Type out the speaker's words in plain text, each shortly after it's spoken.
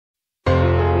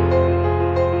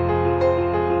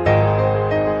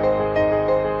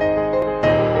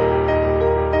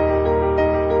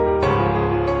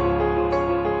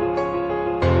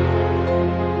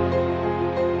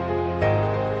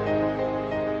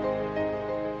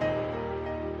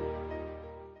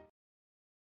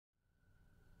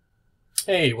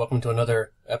Hey, welcome to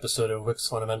another episode of Wix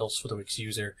Fundamentals for the Wix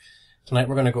User. Tonight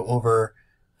we're going to go over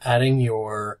adding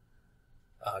your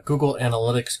Google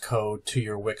Analytics code to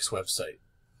your Wix website.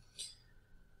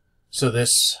 So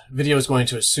this video is going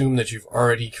to assume that you've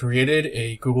already created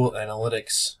a Google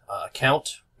Analytics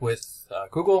account with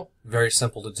Google. Very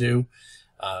simple to do.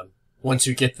 Once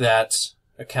you get that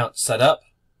account set up,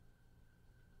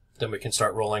 then we can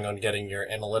start rolling on getting your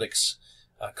analytics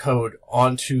code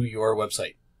onto your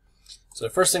website. So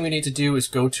the first thing we need to do is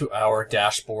go to our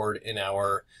dashboard in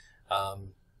our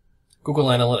Google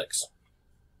Analytics.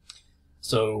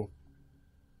 So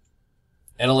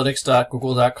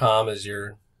analytics.google.com is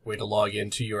your way to log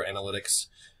into your analytics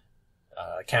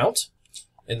account.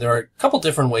 And there are a couple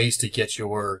different ways to get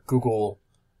your Google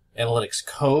Analytics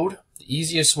code. The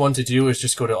easiest one to do is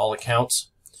just go to All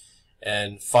Accounts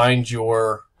and find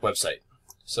your website.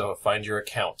 So find your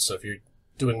account. So if you're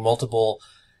doing multiple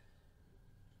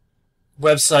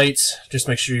websites, just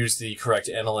make sure you use the correct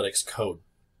analytics code.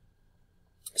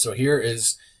 So here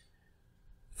is,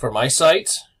 for my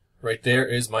site, right there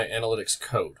is my analytics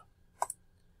code.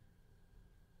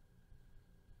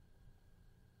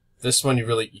 This one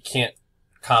you can't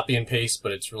copy and paste,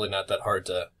 but it's really not that hard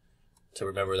to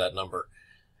remember that number.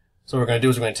 So what we're going to do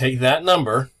is we're going to take that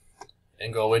number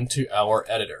and go into our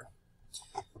editor.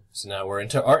 So now we're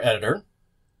into our editor.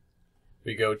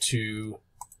 We go to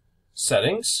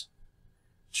Settings,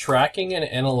 Tracking and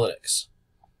Analytics.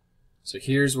 So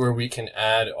here's where we can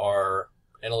add our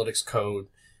analytics code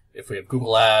if we have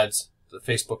Google Ads, the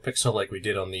Facebook pixel like we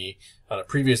did on a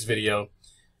previous video,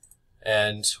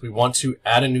 and we want to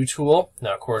add a new tool.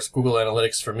 Now, of course, Google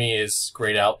Analytics for me is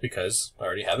grayed out because I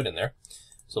already have it in there.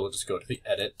 So we'll just go to the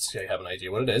edit so you have an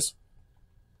idea what it is.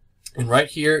 And right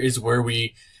here is where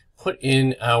we put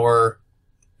in our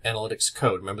analytics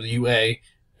code. Remember the UA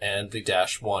and the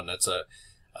 -1. That's a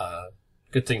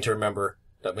good thing to remember.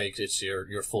 That makes it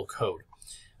your full code.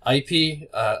 IP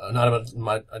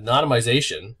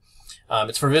anonymization.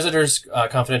 It's for visitors'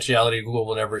 confidentiality. Google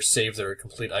will never save their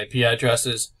complete IP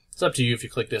addresses. It's up to you if you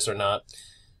click this or not.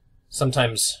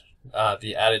 Sometimes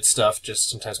the added stuff just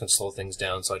sometimes can slow things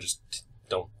down, so I just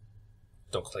don't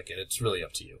click it. It's really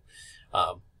up to you.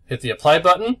 Hit the apply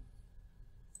button.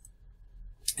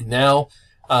 And now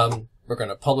we're going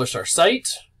to publish our site.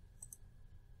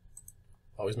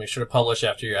 Always make sure to publish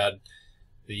after you add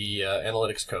the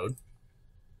analytics code.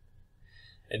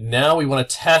 And now we want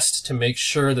to test to make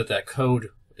sure that that code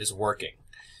is working.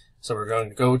 So we're going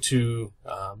to go to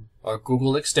our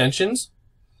Google extensions,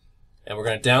 and we're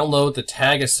going to download the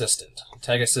Tag Assistant.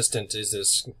 Tag Assistant is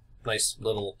this nice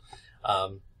little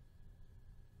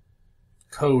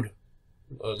code,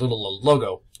 a little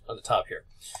logo on the top here.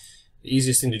 The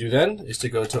easiest thing to do then is to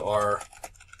go to our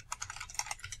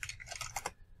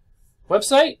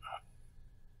website,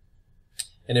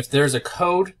 and if there's a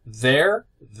code there,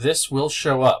 this will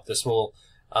show up. This will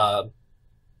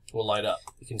light up.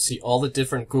 You can see all the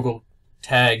different Google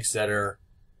tags that are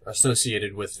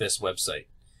associated with this website.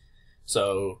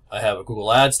 So I have a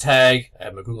Google Ads tag, I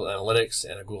have a Google Analytics,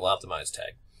 and a Google Optimize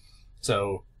tag.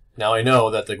 So now I know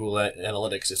that the Google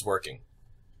Analytics is working.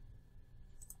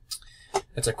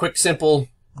 It's a quick, simple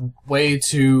way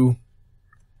to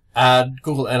add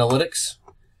Google Analytics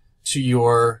to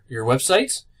your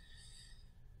website.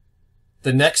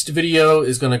 The next video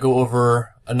is going to go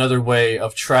over another way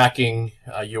of tracking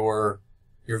your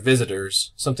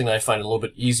visitors, something I find a little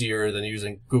bit easier than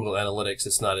using Google Analytics.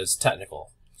 It's not as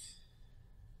technical.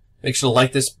 Make sure to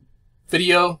like this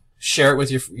video, share it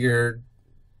with your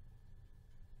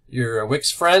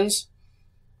Wix friends.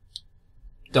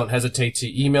 Don't hesitate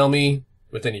to email me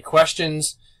with any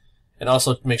questions, and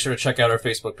also make sure to check out our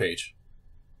Facebook page.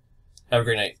 Have a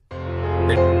great night.